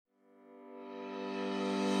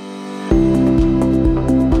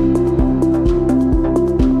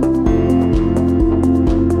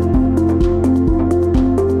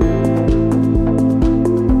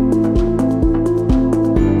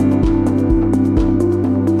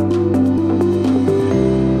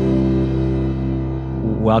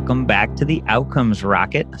Welcome back to the Outcomes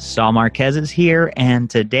Rocket. Saul Marquez is here, and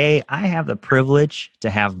today I have the privilege to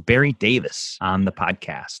have Barry Davis on the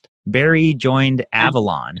podcast. Barry joined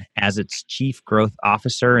Avalon as its Chief Growth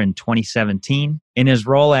Officer in 2017. In his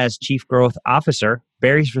role as Chief Growth Officer,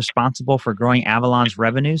 Barry's responsible for growing Avalon's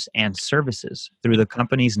revenues and services through the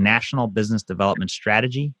company's national business development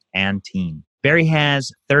strategy and team. Barry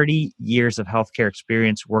has 30 years of healthcare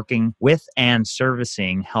experience working with and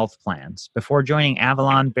servicing health plans. Before joining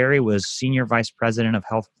Avalon, Barry was Senior Vice President of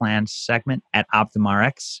Health Plans Segment at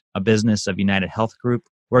OptumRx, a business of United Health Group,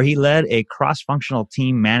 where he led a cross-functional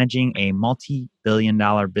team managing a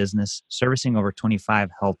multi-billion-dollar business servicing over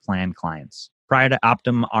 25 health plan clients. Prior to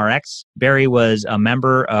OptumRx, Barry was a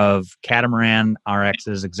member of Catamaran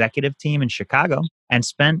RX's executive team in Chicago and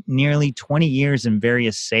spent nearly 20 years in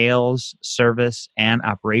various sales, service, and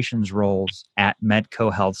operations roles at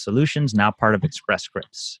Medco Health Solutions, now part of Express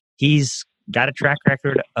Scripts. He's got a track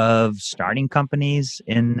record of starting companies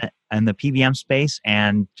in the PBM space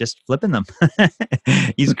and just flipping them.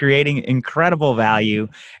 He's creating incredible value,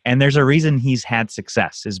 and there's a reason he's had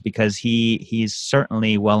success is because he's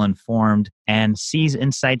certainly well informed and sees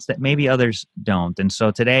insights that maybe others don't. And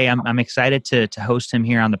so today I'm excited to host him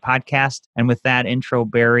here on the podcast. And with that intro,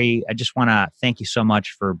 Barry, I just want to thank you so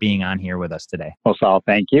much for being on here with us today. Well, Saul,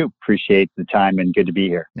 thank you. Appreciate the time and good to be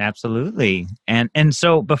here. Absolutely. And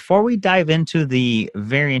so before we dive into the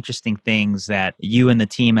very interesting things that you and the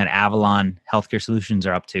team at Avalon Healthcare Solutions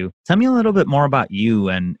are up to, tell me a little bit more about you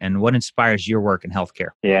and what inspires your work in healthcare.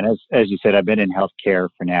 Yeah, and as you said, I've been in healthcare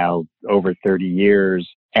for now over 30 years,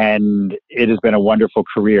 and it has been a wonderful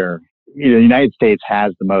career. The United States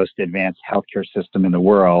has the most advanced healthcare system in the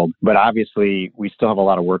world, but obviously we still have a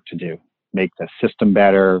lot of work to do. Make the system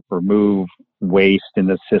better, remove waste in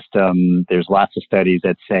the system. There's lots of studies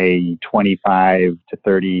that say 25 to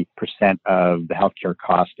 30% of the healthcare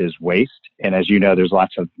cost is waste. And as you know, there's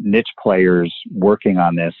lots of niche players working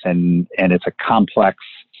on this, and it's a complex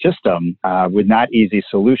system with not easy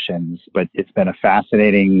solutions, but it's been a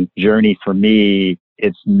fascinating journey for me.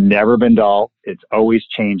 It's never been dull. It's always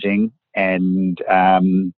changing. And,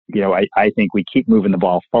 I think we keep moving the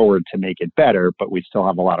ball forward to make it better, but we still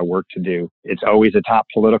have a lot of work to do. It's always a top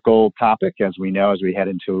political topic, as we know, as we head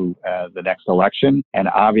into the next election. And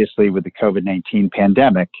obviously with the COVID-19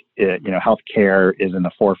 pandemic, healthcare is in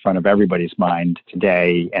the forefront of everybody's mind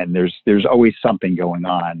today. And there's always something going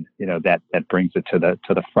on, that brings it to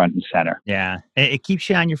the front and center. Yeah, it keeps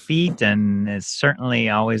you on your feet, and it's certainly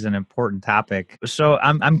always an important topic. So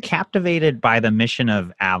I'm captivated by the mission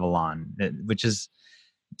of Avalon, which is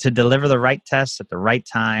to deliver the right tests at the right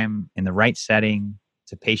time in the right setting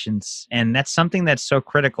to patients. And that's something that's so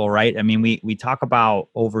critical, right? I mean, we talk about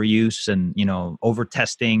overuse and, over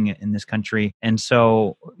testing in this country. And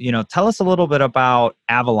so, tell us a little bit about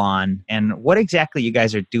Avalon and what exactly you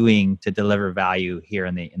guys are doing to deliver value here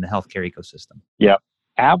in the healthcare ecosystem. Yeah.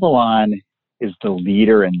 Avalon is the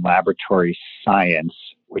leader in laboratory science,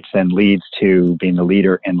 which then leads to being the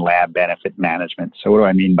leader in lab benefit management. So what do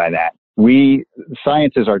I mean by that?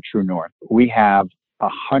 Science is our true north. We have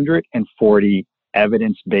 140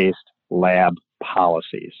 evidence-based lab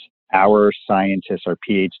policies. Our scientists, our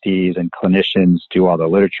PhDs and clinicians do all the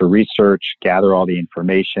literature research, gather all the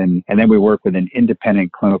information, and then we work with an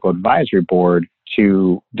independent clinical advisory board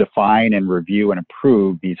to define and review and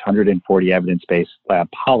approve these 140 evidence-based lab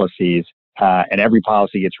policies. And every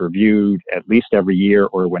policy gets reviewed at least every year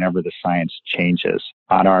or whenever the science changes.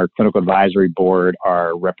 On our clinical advisory board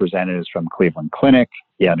are representatives from Cleveland Clinic,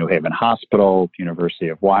 New Haven Hospital, University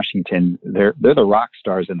of Washington. They're the rock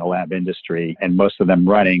stars in the lab industry, and most of them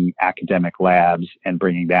running academic labs and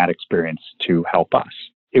bringing that experience to help us.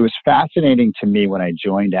 It was fascinating to me when I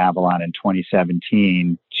joined Avalon in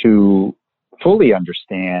 2017 to fully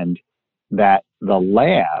understand that the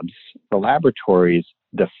laboratories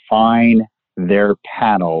define their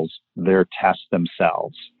panels, their tests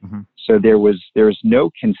themselves. Mm-hmm. So there's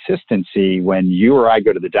no consistency when you or I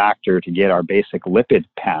go to the doctor to get our basic lipid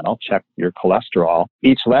panel, check your cholesterol.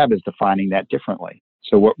 Each lab is defining that differently.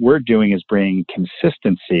 So what we're doing is bringing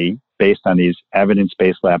consistency based on these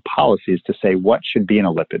evidence-based lab policies to say what should be in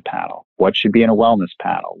a lipid panel, what should be in a wellness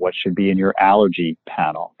panel, what should be in your allergy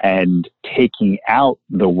panel, and taking out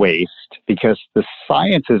the waste because the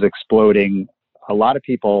science is exploding. A lot of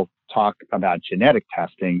people talk about genetic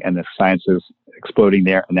testing and the science is exploding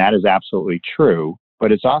there, and that is absolutely true.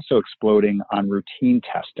 but it's also exploding on routine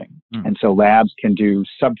testing. Mm. And so labs can do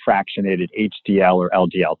subfractionated HDL or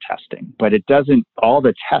LDL testing, but all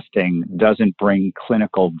the testing doesn't bring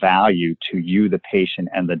clinical value to you, the patient,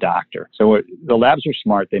 and the doctor. So the labs are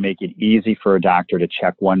smart. They make it easy for a doctor to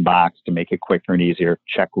check one box to make it quicker and easier,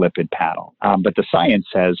 check lipid panel. But the science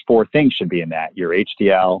says 4 things should be in that: your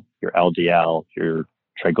HDL, your LDL, your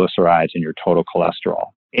triglycerides, and your total cholesterol.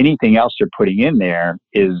 Anything else you're putting in there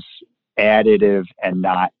is additive and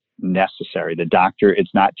not necessary. The doctor,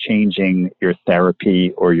 it's not changing your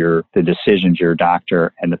therapy or the decisions your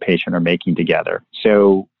doctor and the patient are making together.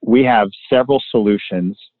 So we have several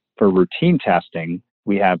solutions for routine testing.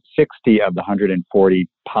 We have 60 of the 140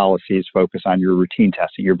 policies focus on your routine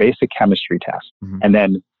testing, your basic chemistry test, and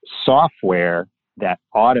then software that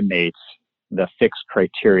automates the fixed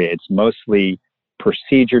criteria. It's mostly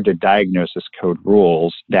procedure to diagnosis code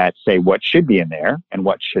rules that say what should be in there and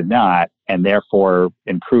what should not, and therefore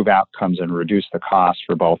improve outcomes and reduce the cost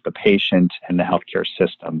for both the patient and the healthcare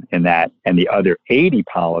system in that. And the other 80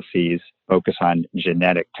 policies focus on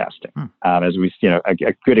genetic testing. As we,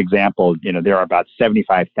 a good example, there are about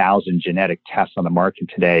 75,000 genetic tests on the market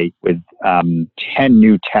today, with 10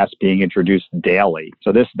 new tests being introduced daily.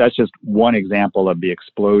 So that's just one example of the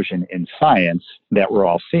explosion in science that we're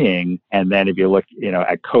all seeing. And then if you look,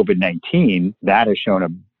 at COVID-19, that has shown a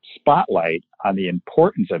spotlight on the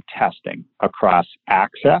importance of testing across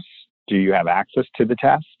access. Do you have access to the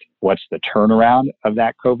test? What's the turnaround of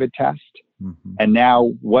that COVID test? And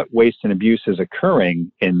now what waste and abuse is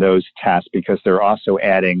occurring in those tests, because they're also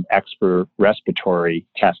adding extra respiratory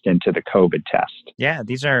test into the COVID test. Yeah,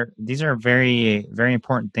 these are very, very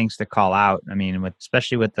important things to call out. I mean,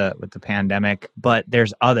 especially with the pandemic, but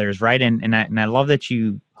there's others, right? And I love that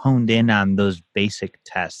you honed in on those basic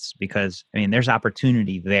tests, because there's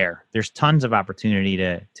opportunity there. There's tons of opportunity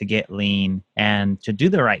to get lean and to do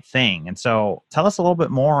the right thing. And so tell us a little bit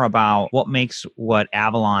more about what makes what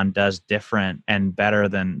Avalon does different and better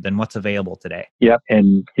than what's available today. Yep.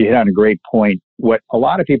 And you hit on a great point. What a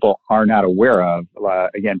lot of people are not aware of,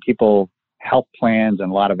 health plans and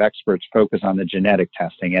a lot of experts focus on the genetic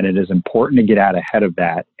testing, and it is important to get out ahead of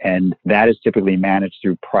that. And that is typically managed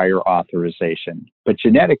through prior authorization. But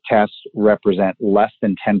genetic tests represent less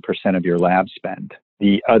than 10% of your lab spend.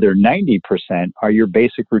 The other 90% are your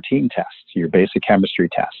basic routine tests, your basic chemistry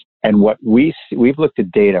tests. And what we've looked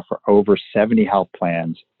at data for over 70 health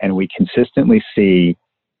plans, and we consistently see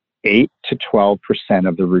 8 to 12%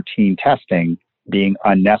 of the routine testing being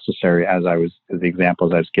unnecessary, as the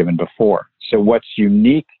examples I was given before. So what's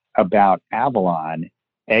unique about Avalon,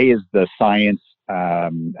 is the science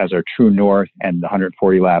as our true north and the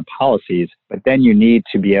 140 lab policies, but then you need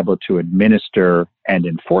to be able to administer and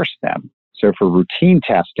enforce them. So for routine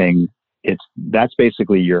testing, that's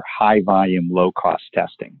basically your high volume, low cost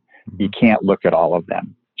testing. You can't look at all of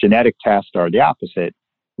them. Genetic tests are the opposite,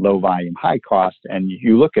 low volume, high cost, and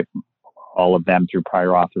you look at all of them through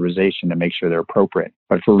prior authorization to make sure they're appropriate.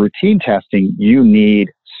 But for routine testing, you need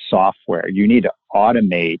software. You need to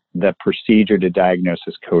automate the procedure to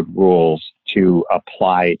diagnosis code rules to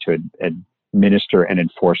apply, to administer and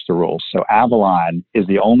enforce the rules. So Avalon is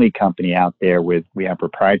the only company out there we have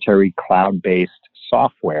proprietary cloud-based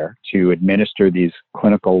software to administer these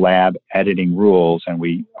clinical lab editing rules.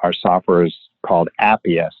 And our software is called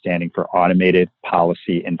APPIA, standing for Automated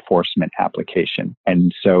Policy Enforcement Application.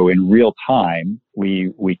 And so in real time,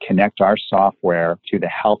 we connect our software to the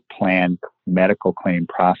health plan medical claim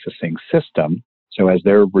processing system. So as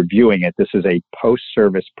they're reviewing it, this is a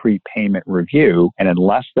post-service prepayment review, and in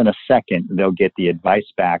less than a second, they'll get the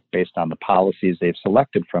advice back based on the policies they've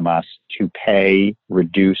selected from us to pay,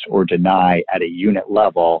 reduce, or deny at a unit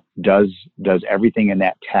level. Does everything in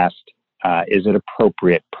that test, is it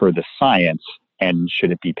appropriate per the science, and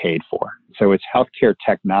should it be paid for? So it's healthcare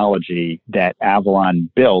technology that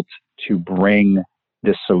Avalon built to bring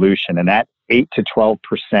this solution, and that 8 to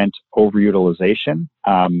 12% overutilization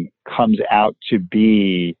comes out to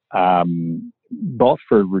be both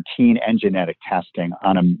for routine and genetic testing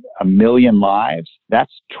on a million lives.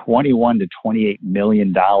 That's $21 to $28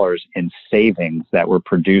 million in savings that we're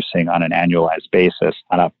producing on an annualized basis.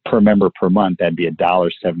 On a per member per month, that'd be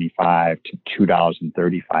 $1.75 to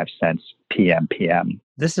 $2.35 PMPM.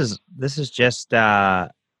 This is just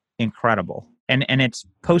incredible, and it's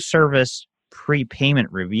post-service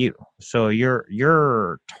prepayment review. So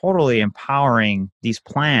you're totally empowering these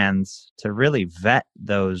plans to really vet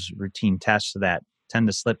those routine tests that tend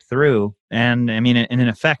to slip through. And in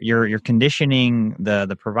effect, you're conditioning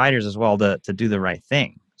the providers as well to do the right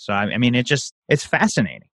thing. So it's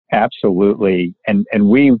fascinating. Absolutely. And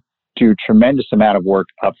we do a tremendous amount of work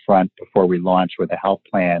up front before we launch with a health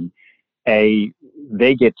plan.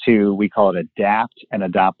 They get to, we call it adapt and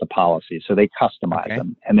adopt the policy. So they customize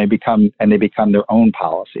them and they become their own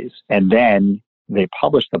policies. And then they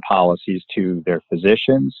publish the policies to their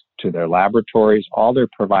physicians, to their laboratories, all their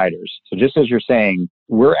providers. So just as you're saying,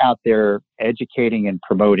 we're out there educating and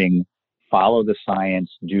promoting, follow the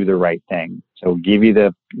science, do the right thing. So give you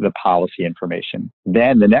the policy information.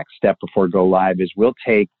 Then the next step before go live is we'll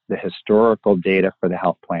take the historical data for the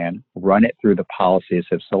health plan, run it through the policies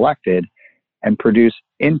have selected, and produce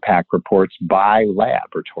impact reports by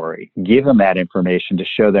laboratory. Give them that information to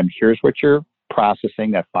show them, here's what you're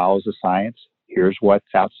processing that follows the science, here's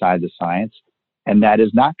what's outside the science, and that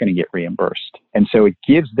is not going to get reimbursed. And so it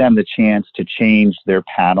gives them the chance to change their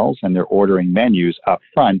panels and their ordering menus up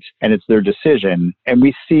front, and it's their decision. And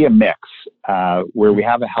we see a mix where we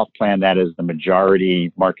have a health plan that is the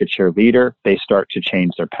majority market share leader. They start to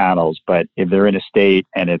change their panels. But if they're in a state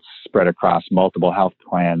and it's spread across multiple health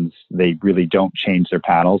plans, they really don't change their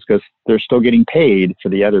panels because they're still getting paid for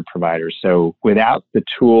the other providers. So without the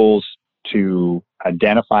tools to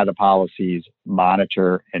identify the policies,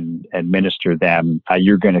 monitor and administer them,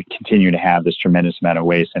 you're going to continue to have this tremendous amount of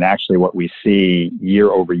waste. And actually what we see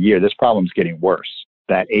year over year, this problem's getting worse.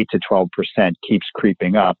 That 8 to 12% keeps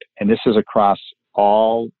creeping up. And this is across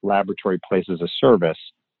all laboratory places of service,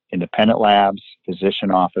 independent labs,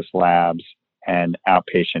 physician office labs, and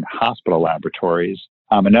outpatient hospital laboratories.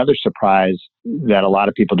 Another surprise that a lot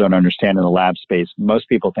of people don't understand in the lab space, most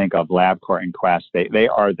people think of LabCorp and Quest. They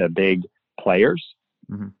are the big players,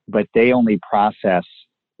 but they only process,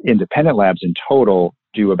 independent labs in total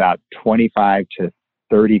do about 25 to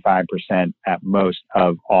 35% at most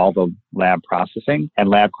of all the lab processing, and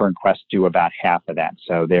LabCorp and Quest do about half of that.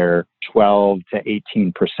 So they're 12 to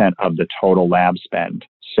 18% of the total lab spend.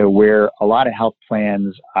 So where a lot of health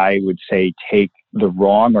plans, I would say, take the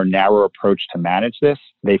wrong or narrow approach to manage this,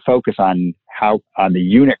 they focus on the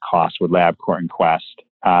unit cost with LabCorp and Quest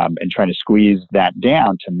and trying to squeeze that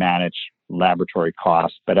down to manage laboratory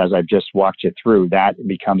costs. But as I've just walked you through, that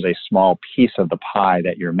becomes a small piece of the pie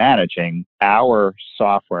that you're managing. Our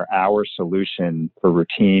software, our solution for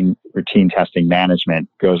routine testing management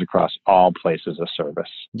goes across all places of service.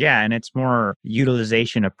 Yeah, and it's more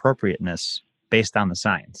utilization appropriateness based on the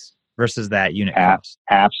science versus that unit cost.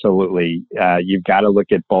 Absolutely. You've got to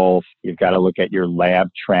look at both. You've got to look at your lab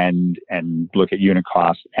trend and look at unit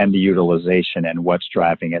cost and the utilization and what's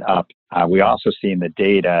driving it up. We also see in the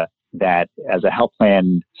data that as a health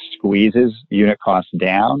plan squeezes unit costs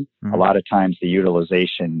down, a lot of times the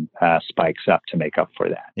utilization spikes up to make up for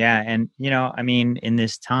that. Yeah. And, in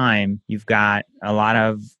this time, you've got a lot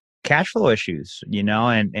of cash flow issues,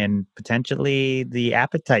 and potentially the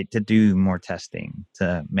appetite to do more testing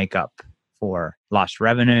to make up for lost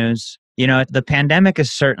revenues. The pandemic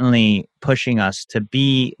is certainly pushing us to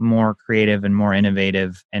be more creative and more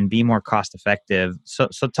innovative and be more cost effective. So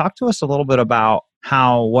talk to us a little bit about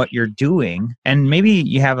what you're doing, and maybe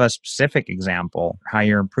you have a specific example, how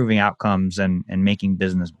you're improving outcomes and making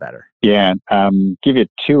business better. Yeah, give you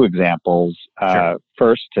two examples. Sure.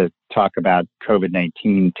 First, to talk about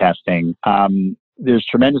COVID-19 testing. There's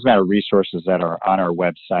a tremendous amount of resources that are on our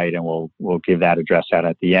website, and we'll give that address out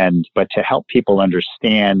at the end. But to help people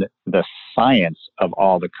understand the science of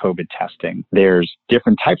all the COVID testing, there's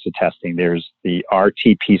different types of testing. There's the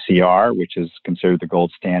RT-PCR, which is considered the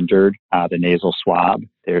gold standard, the nasal swab.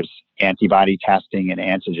 There's antibody testing and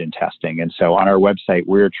antigen testing. And so on our website,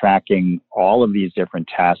 we're tracking all of these different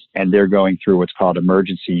tests, and they're going through what's called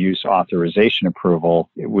emergency use authorization approval,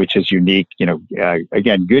 which is unique.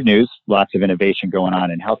 Again, good news, lots of innovation going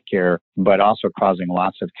on in healthcare, but also causing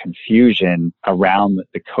lots of confusion around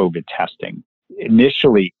the COVID testing.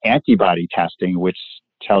 Initially, antibody testing, which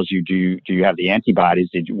tells you, do you have the antibodies?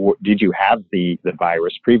 Did you have the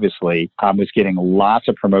virus previously? Was getting lots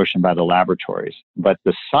of promotion by the laboratories, but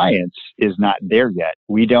the science is not there yet.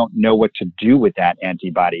 We don't know what to do with that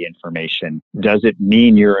antibody information. Does it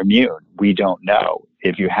mean you're immune? We don't know.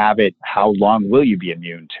 If you have it, how long will you be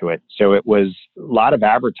immune to it? So it was a lot of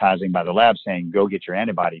advertising by the lab saying, go get your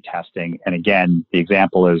antibody testing. And again, the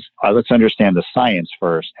example is, let's understand the science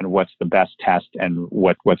first and what's the best test and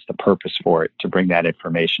what's the purpose for it to bring that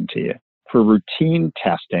information to you. For routine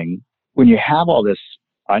testing, when you have all this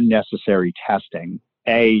unnecessary testing,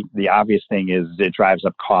 the obvious thing is it drives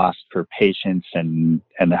up costs for patients and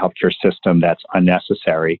the healthcare system that's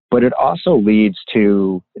unnecessary. But it also leads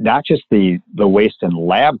to not just the waste in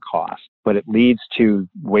lab costs, but it leads to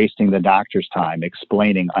wasting the doctor's time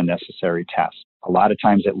explaining unnecessary tests. A lot of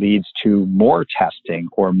times it leads to more testing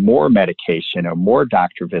or more medication or more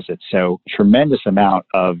doctor visits. So tremendous amount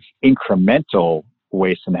of incremental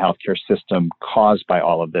waste in the healthcare system caused by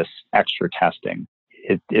all of this extra testing.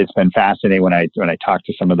 It's been fascinating when I talk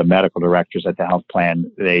to some of the medical directors at the health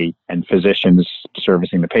plan, and physicians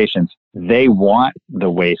servicing the patients, they want the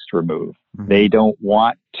waste removed. Mm-hmm. They don't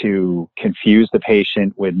want to confuse the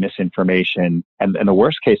patient with misinformation. And the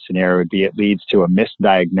worst case scenario would be it leads to a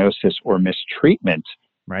misdiagnosis or mistreatment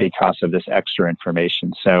because of this extra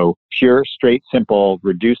information. So pure, straight, simple,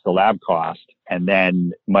 reduce the lab cost. And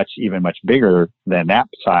then even much bigger than that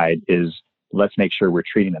side is let's make sure we're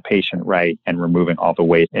treating the patient right and removing all the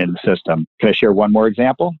waste in the system. Can I share one more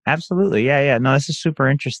example? Absolutely. Yeah. No, this is super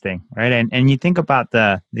interesting, right? And you think about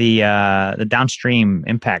the downstream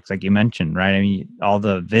impacts, like you mentioned, right? I mean, all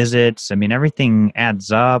the visits, everything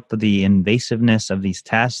adds up. The invasiveness of these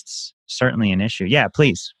tests, certainly an issue. Yeah,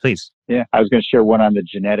 please. Yeah, I was going to share one on the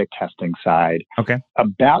genetic testing side. Okay.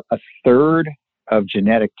 About a third of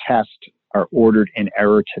genetic tests are ordered in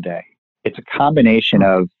error today. It's a combination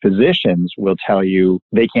of physicians will tell you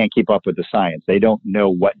they can't keep up with the science. They don't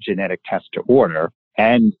know what genetic test to order.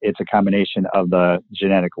 And it's a combination of the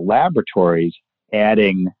genetic laboratories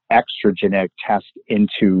adding extra genetic tests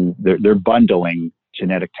into they're bundling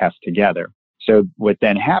genetic tests together. So what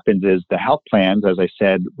then happens is the health plans, as I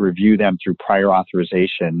said, review them through prior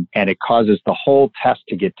authorization, and it causes the whole test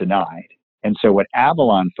to get denied. And so what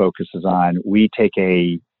Avalon focuses on, we take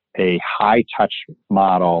a high touch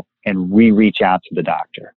model and we reach out to the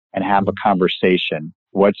doctor and have a conversation.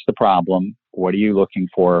 What's the problem? What are you looking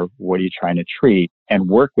for? What are you trying to treat? And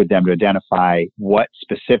work with them to identify what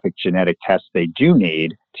specific genetic tests they do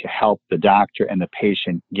need to help the doctor and the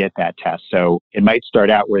patient get that test. So it might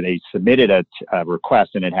start out where they submitted a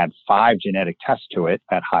request and it had 5 genetic tests to it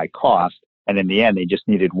at high cost. And in the end, they just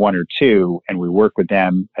needed 1 or 2, and we work with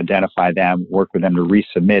them, identify them, work with them to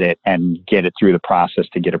resubmit it and get it through the process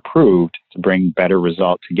to get approved to bring better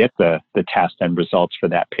results, to get the test and results for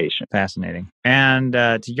that patient. Fascinating. And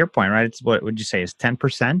to your point, right, it's what would you say is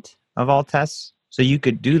 10% of all tests? So you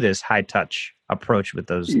could do this high touch approach with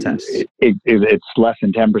those tests. It's less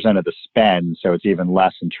than 10% of the spend, so it's even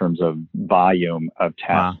less in terms of volume of tests.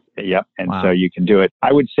 Wow. Yep. And so you can do it.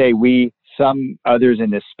 I would say some others in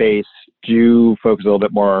this space do focus a little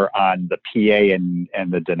bit more on the PA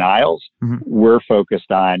and the denials. Mm-hmm. We're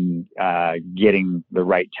focused on getting the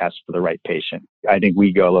right test for the right patient. I think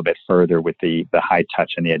we go a little bit further with the high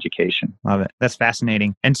touch and the education. Love it. That's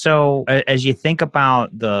fascinating. And so as you think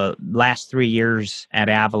about the last 3 years at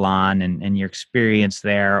Avalon and your experience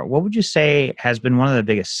there, what would you say has been one of the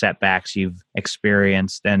biggest setbacks you've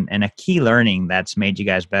experienced and a key learning that's made you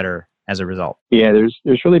guys better as a result? Yeah,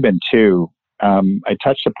 there's really been 2. I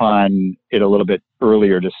touched upon it a little bit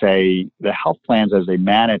earlier to say the health plans as they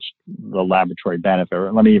manage the laboratory benefit,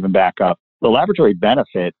 or let me even back up. The laboratory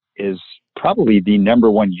benefit is probably the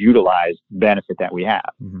number one utilized benefit that we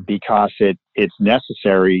have because it's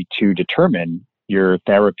necessary to determine your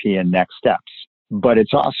therapy and next steps. But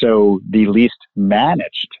it's also the least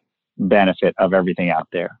managed benefit of everything out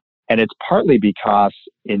there. And it's partly because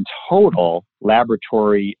in total,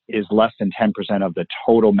 laboratory is less than 10% of the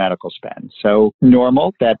total medical spend. So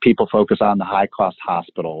normal that people focus on the high cost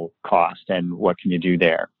hospital cost and what can you do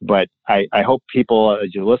there. But I hope people,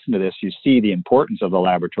 as you listen to this, you see the importance of the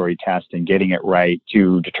laboratory test and getting it right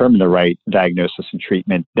to determine the right diagnosis and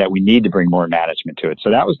treatment, that we need to bring more management to it.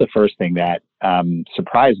 So that was the first thing that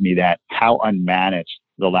surprised me, that how unmanaged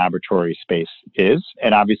the laboratory space is.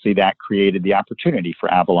 And obviously that created the opportunity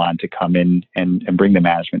for Avalon to come in and bring the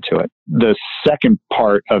management to it. The second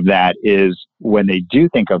part of that is when they do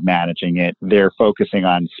think of managing it, they're focusing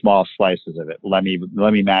on small slices of it. Let me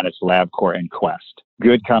manage LabCorp and Quest.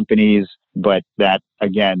 Good companies, but that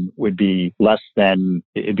again would be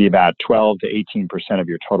it'd be about 12 to 18% of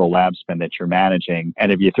your total lab spend that you're managing.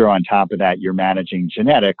 And if you throw on top of that, you're managing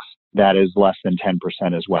genetics, that is less than 10%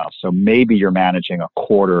 as well. So maybe you're managing a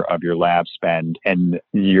quarter of your lab spend, and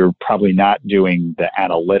you're probably not doing the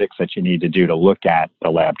analytics that you need to do to look at the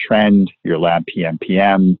lab trend, your lab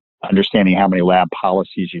PMPM, understanding how many lab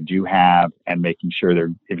policies you do have, and making sure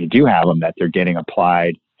if you do have them, that they're getting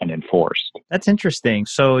applied and enforced. That's interesting.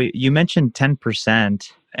 So you mentioned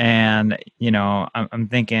 10%, and I'm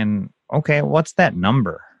thinking, okay, what's that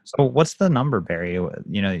number? So what's the number, Barry?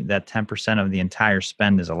 That 10% of the entire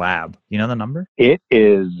spend is a lab. You know the number? It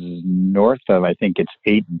is north of, I think it's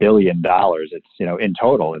 $8 billion. It's, in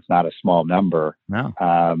total, it's not a small number. No.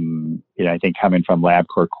 I think coming from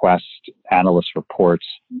LabCorp Quest analyst reports,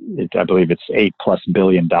 I believe it's $8+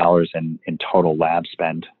 billion in total lab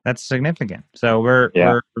spend. That's significant. So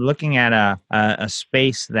we're looking at a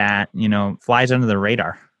space that, flies under the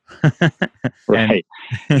radar. Right.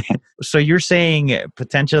 So you're saying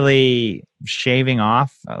potentially shaving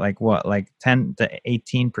off like 10 to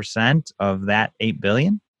 18% of that 8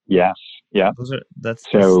 billion? Yes. Yeah. That's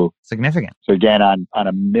so significant. So again, on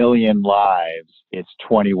 1 million lives, it's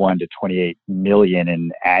 21 to 28 million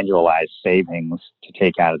in annualized savings to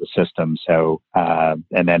take out of the system. So,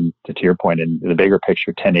 and then to your point, in the bigger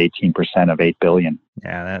picture, 10 to 18% of 8 billion.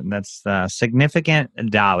 Yeah, that's significant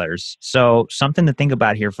dollars. So something to think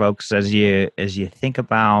about here, folks, as you think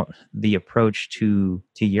about the approach to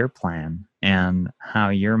your plan and how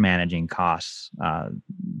you're managing costs.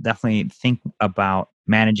 Definitely think about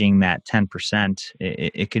managing that 10%.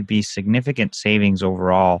 It could be significant savings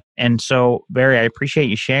overall. And so, Barry, I appreciate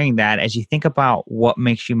you sharing that. As you think about what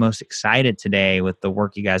makes you most excited today with the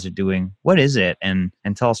work you guys are doing, what is it? And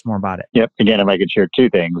tell us more about it. Yep. Again, if I could share two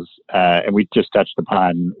things, and we just touched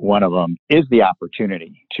upon one of them, is the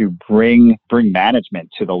opportunity to bring management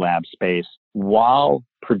to the lab space while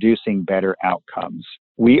producing better outcomes.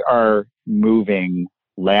 We are moving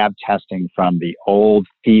lab testing from the old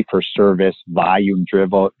fee-for-service,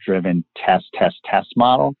 volume-driven test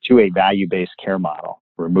model to a value-based care model.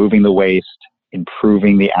 Removing the waste,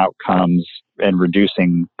 improving the outcomes, and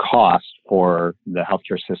reducing costs for the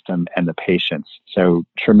healthcare system and the patients. So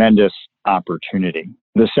tremendous opportunity.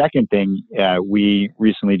 The second thing, we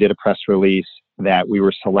recently did a press release that we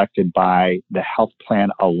were selected by the Health Plan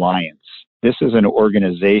Alliance. This is an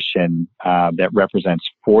organization that represents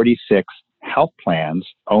 46 health plans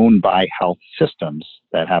owned by health systems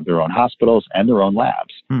that have their own hospitals and their own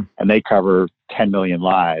labs. And they cover 10 million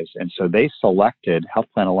lives. And so Health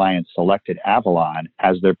Plan Alliance selected Avalon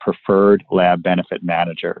as their preferred lab benefit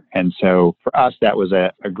manager. And so for us, that was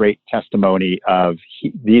a great testimony of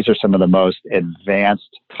these are some of the most advanced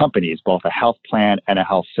companies, both a health plan and a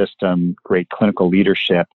health system, great clinical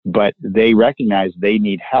leadership, but they recognize they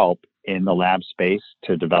need help in the lab space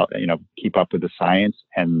to develop, keep up with the science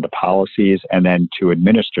and the policies and then to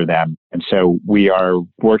administer them. And so we are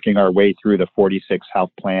working our way through the 46 health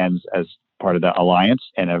plans as part of the alliance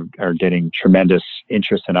and are getting tremendous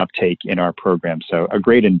interest and uptake in our program. So a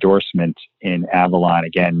great endorsement in Avalon.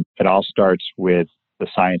 Again, it all starts with the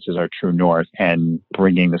science is our true north and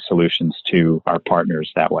bringing the solutions to our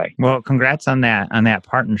partners that way. Well, congrats on that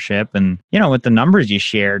partnership. And, with the numbers you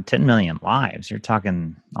shared, 10 million lives, you're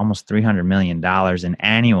talking almost $300 million in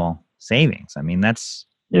annual savings. I mean, that's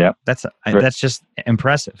just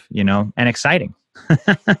impressive, and exciting.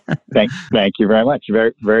 Thank you very much.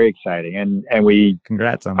 Very, very exciting. And we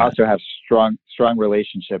congrats on also that. have strong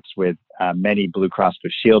relationships with many Blue Cross Blue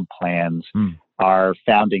Shield plans. Our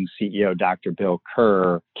founding CEO, Dr. Bill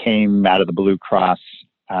Kerr, came out of the Blue Cross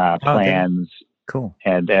plans. Cool.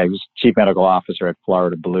 And he was chief medical officer at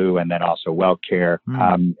Florida Blue and then also WellCare.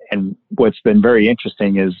 And what's been very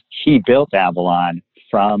interesting is he built Avalon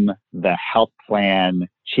from the health plan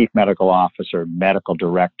chief medical officer, medical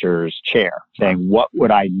director's chair, saying, what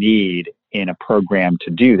would I need in a program to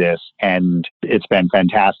do this? And it's been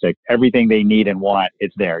fantastic. Everything they need and want,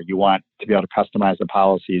 it's there. You want to be able to customize the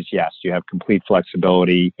policies? Yes. You have complete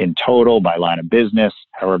flexibility in total by line of business,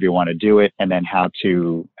 however you want to do it, and then how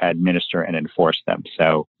to administer and enforce them.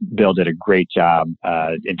 So Bill did a great job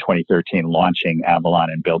in 2013 launching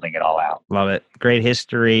Avalon and building it all out. Love it. Great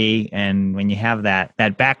history. And when you have that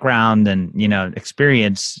background and,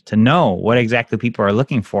 experience to know what exactly people are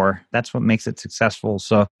looking for, that's what makes it successful.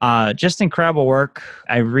 So just incredible work.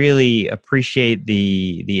 I really appreciate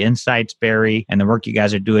the insights, Barry, and the work you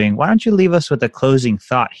guys are doing. Why don't you leave us with a closing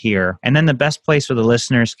thought here? And then the best place where the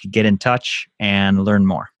listeners could get in touch and learn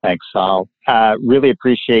more. Thanks, Saul. Really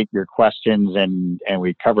appreciate your questions, and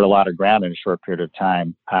we covered a lot of ground in a short period of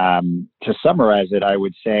time. To summarize it, I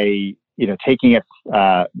would say, taking it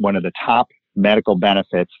one of the top medical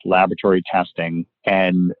benefits, laboratory testing,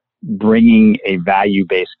 and bringing a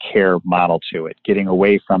value-based care model to it, getting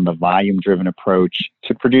away from the volume-driven approach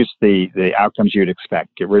to produce the outcomes you'd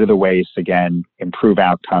expect. Get rid of the waste, again, improve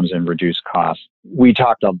outcomes and reduce costs. We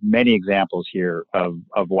talked of many examples here of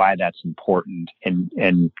why that's important, and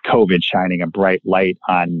COVID shining a bright light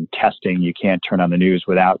on testing. You can't turn on the news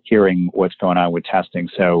without hearing what's going on with testing.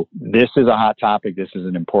 So this is a hot topic. This is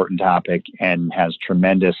an important topic and has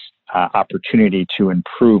tremendous opportunity to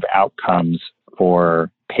improve outcomes for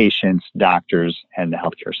patients, doctors, and the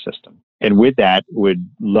healthcare system. And with that, would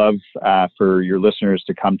love for your listeners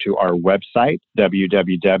to come to our website,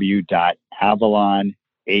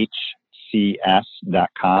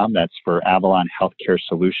 www.avalonhcs.com. That's for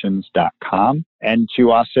avalonhealthcaresolutions.com. And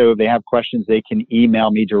to also, if they have questions, they can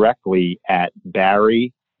email me directly at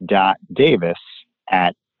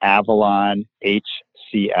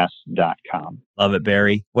barry.davis@avalonhcs.com. Love it,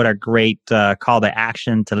 Barry. What a great call to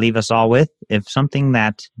action to leave us all with. If something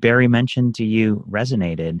that Barry mentioned to you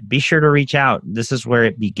resonated, be sure to reach out. This is where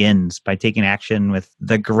it begins, by taking action with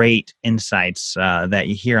the great insights that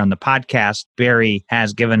you hear on the podcast. Barry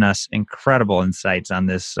has given us incredible insights on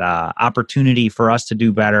this opportunity for us to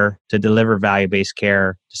do better, to deliver value-based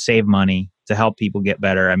care, to save money, to help people get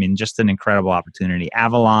better. I mean, just an incredible opportunity.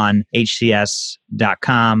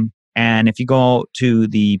 AvalonHCS.com. And if you go to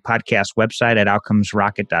the podcast website at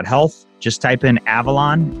outcomesrocket.health, just type in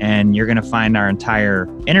Avalon and you're going to find our entire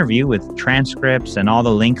interview with transcripts and all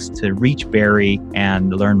the links to reach Barry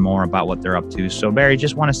and learn more about what they're up to. So Barry,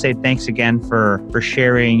 just want to say thanks again for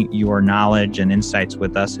sharing your knowledge and insights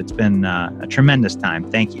with us. It's been a tremendous time.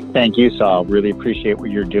 Thank you. Thank you, Saul. Really appreciate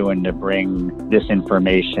what you're doing to bring this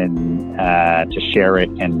information, to share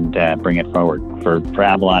it and bring it forward for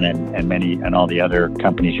Avalon and all the other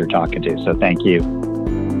companies you're talking to. So thank you.